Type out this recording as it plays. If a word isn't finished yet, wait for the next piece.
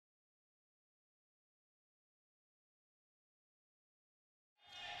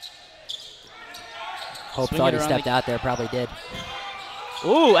Hope thought he stepped out there, probably did.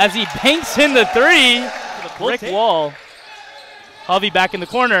 Ooh, as he banks in the three, the brick wall. Hovey back in the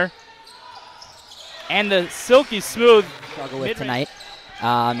corner. And the silky smooth struggle with tonight.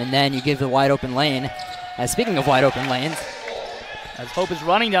 And then you give the wide open lane. Speaking of wide open lanes. As Hope is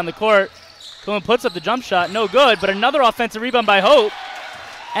running down the court. Cohen puts up the jump shot, no good, but another offensive rebound by Hope.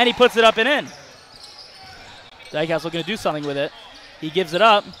 And he puts it up and in. Dykehouse looking to do something with it. He gives it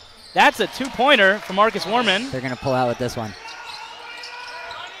up. That's a two-pointer for Marcus Warman. They're going to pull out with this one.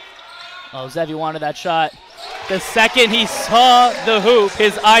 Oh, Zevi wanted that shot. The second he saw the hoop,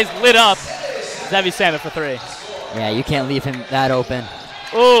 his eyes lit up. Zevi Salmon for three. Yeah, you can't leave him that open.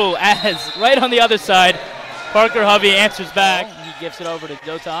 Ooh, as right on the other side, Parker Hovey answers back. He gives it over to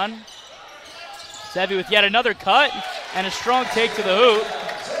Dotan. Zevi with yet another cut and a strong take to the hoop.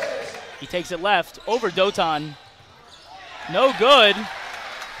 He takes it left over Dotan. No good,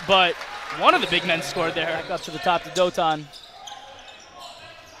 but one of the big men scored there. Back up to the top to Dotan.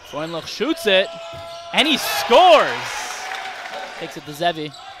 Freundlich shoots it, and he scores. Takes it to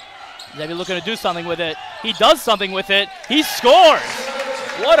Zevi. Zevi looking to do something with it. He does something with it. He scores.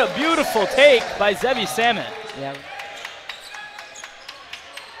 What a beautiful take by Zevi Salmon. Yeah.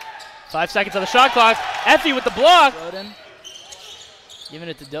 5 seconds on the shot clock. Effie with the block. Roden giving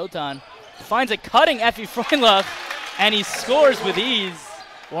it to Dotan. Finds a cutting Effie Freundlich, and he scores with ease.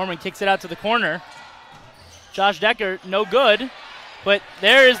 Warman kicks it out to the corner. Josh Decker, no good. But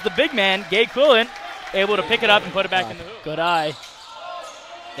there is the big man, Gay Quillen, able to pick it up and put it back in the hoop. Good eye.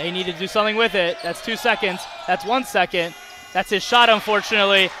 They need to do something with it. That's 2 seconds. That's 1 second. That's his shot,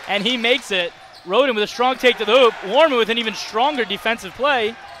 unfortunately, and he makes it. Roden with a strong take to the hoop. Warman with an even stronger defensive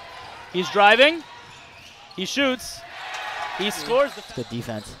play. He's driving. He shoots. He scores. Good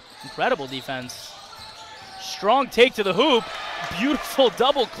defense. Incredible defense. Strong take to the hoop. Beautiful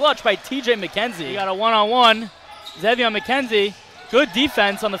double clutch by TJ McKenzie. He got a one-on-one. Zevi on McKenzie. Good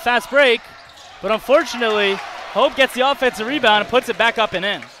defense on the fast break. But unfortunately, Hope gets the offensive rebound and puts it back up and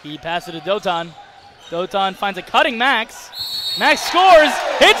in. He passes it to Dotan. Dotan finds a cutting Max. Max scores,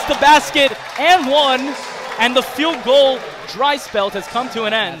 hits the basket, and one. And the field goal dry spell has come to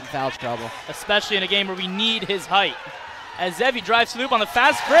an end. Foul trouble. Especially in a game where we need his height. As Zevi drives to the hoop on the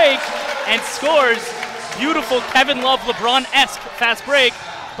fast break and scores. Beautiful Kevin Love LeBron-esque fast break,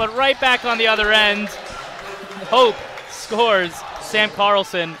 but right back on the other end. Hope scores. Sam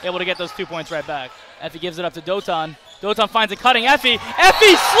Carlson able to get those 2 points right back. Effie gives it up to Dotan. Dotan finds a cutting Effie.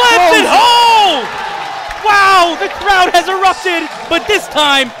 Effie slams it home! Wow, the crowd has erupted, but this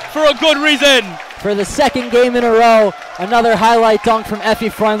time for a good reason. For the second game in a row, another highlight dunk from Effie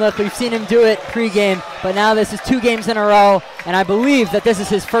Freundlich. We've seen him do it pregame, but now this is 2 games in a row, and I believe that this is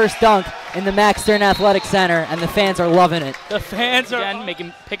his first dunk in the Max Stern Athletic Center, and the fans are loving it. The fans are again making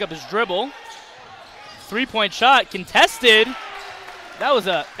him pick up his dribble. 3-point shot contested. That was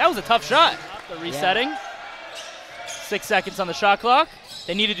a tough shot. The resetting. Yeah. 6 seconds on the shot clock.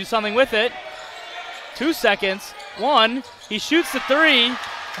 They need to do something with it. 2 seconds. 1. He shoots the 3,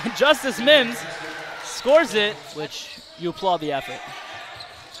 and Justice Mims scores it, which you applaud the effort.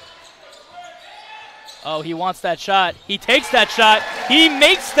 Oh, he wants that shot. He takes that shot. He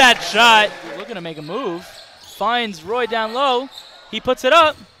makes that shot. Looking to make a move. Finds Roy down low. He puts it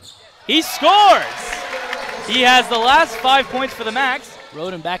up. He scores. He has the last 5 points for the Max.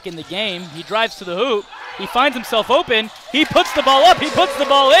 Roden back in the game. He drives to the hoop. He finds himself open. He puts the ball up. He puts the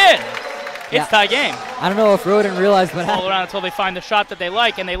ball in. It's tie game. I don't know if Roden realized what happened. All around until they find the shot that they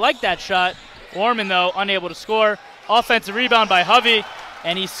like, and they like that shot. Warman, though, unable to score. Offensive rebound by Hovey,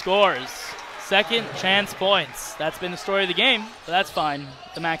 and he scores. Second chance points. That's been the story of the game, but that's fine.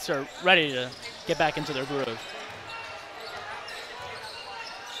 The Max are ready to get back into their groove.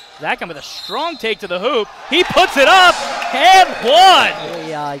 Zackham with a strong take to the hoop. He puts it up and one.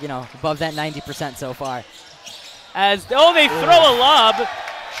 Really, above that 90% so far. As they throw a lob,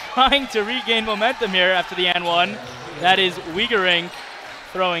 trying to regain momentum here after the and one. That is Wiegering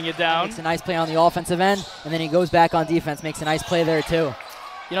throwing it down. Makes a nice play on the offensive end, and then he goes back on defense, makes a nice play there too.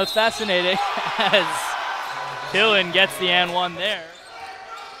 You know, it's fascinating as Killen gets the and one there.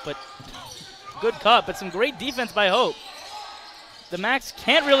 But good cut, but some great defense by Hope. The Max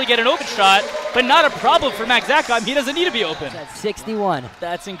can't really get an open shot, but not a problem for Max Zackham. He doesn't need to be open. That's 61.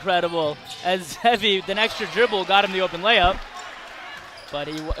 That's incredible. As Zevi, the extra dribble, got him the open layup, but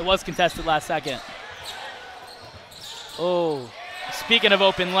it was contested last second. Oh, speaking of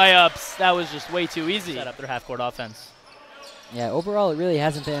open layups, that was just way too easy. Set up their half-court offense. Yeah, overall it really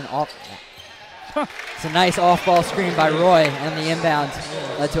hasn't been off. It's a nice off-ball screen by Roy, and the inbound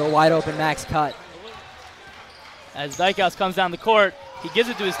led to a wide-open Max cut. As Dykehouse comes down the court, he gives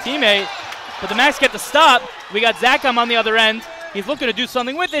it to his teammate, but the Max get the stop. We got Zakheim on the other end. He's looking to do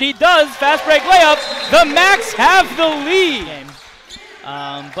something with it. He does. Fast break layup. The Max have the lead.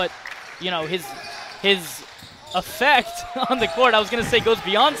 But, you know, his effect on the court, I was going to say, goes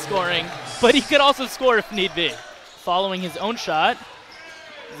beyond scoring, but he could also score if need be. Following his own shot,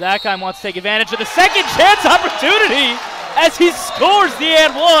 Zakheim wants to take advantage of the second chance opportunity as he scores the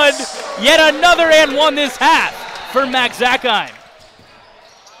and one. Yet another and one this half for Max Zakheim.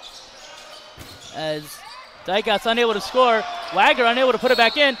 As Dykhout's unable to score, Wagner unable to put it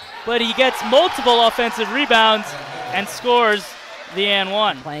back in, but he gets multiple offensive rebounds and scores the and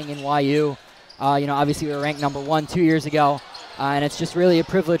one. Playing in YU, you know, obviously we were ranked number 1 2 years ago, and it's just really a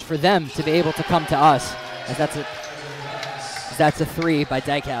privilege for them to be able to come to us, as that's a three by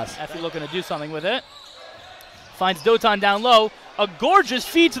Dykhouse. Effie looking to do something with it. Finds Dotan down low. A gorgeous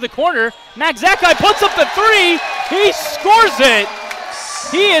feed to the corner. Max Zakheim puts up the three. He scores it.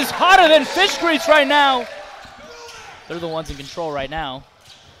 He is hotter than fish grease right now. They're the ones in control right now.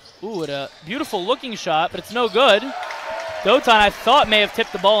 Ooh, a beautiful looking shot, but it's no good. Dotan, I thought, may have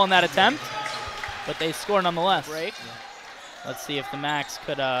tipped the ball on that attempt, but they score nonetheless. Break. Let's see if the Max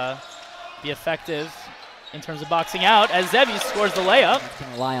could be effective in terms of boxing out as Zevi scores the layup. He's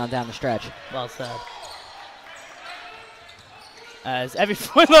going to rely on down the stretch. Well said. As every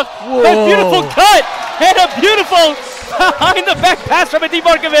look, a beautiful cut and a beautiful behind the back pass from Adi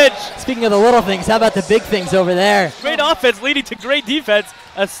Markovic. Speaking of the little things, how about the big things over there? Great offense leading to great defense.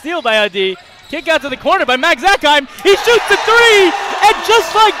 A steal by Adi. Kick out to the corner by Max Zakheim. He shoots the three, and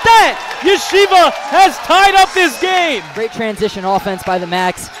just like that, Yeshiva has tied up this game. Great transition offense by the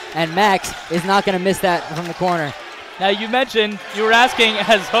Max, and Max is not going to miss that from the corner. Now you mentioned, you were asking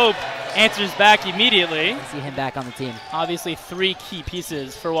as Hope answers back immediately. See him back on the team. Obviously 3 key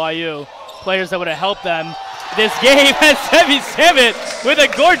pieces for YU. Players that would have helped them this game as Zevi Samit with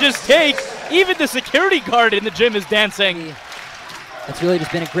a gorgeous take. Even the security guard in the gym is dancing. It's really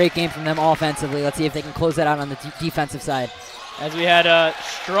just been a great game from them offensively. Let's see if they can close that out on the defensive side. As we had a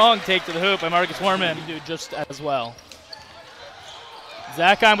strong take to the hoop by Marcus Horman. Do just as well.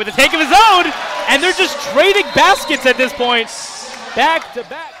 Zakheim with a take of his own, and they're just trading baskets at this point. Back to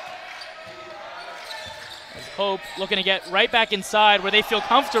back. As Hope looking to get right back inside where they feel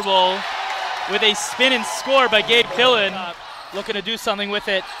comfortable with a spin and score by Gabe Killen. Looking to do something with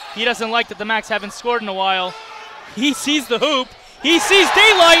it. He doesn't like that the Max haven't scored in a while. He sees the hoop. He sees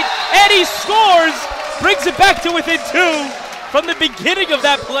daylight, and he scores! Brings it back to within 2 from the beginning of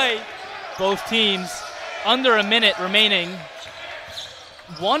that play. Both teams under a minute remaining.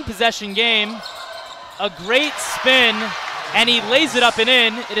 1 possession game. A great spin, and he lays it up and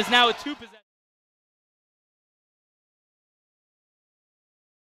in. It is now a 2 possession.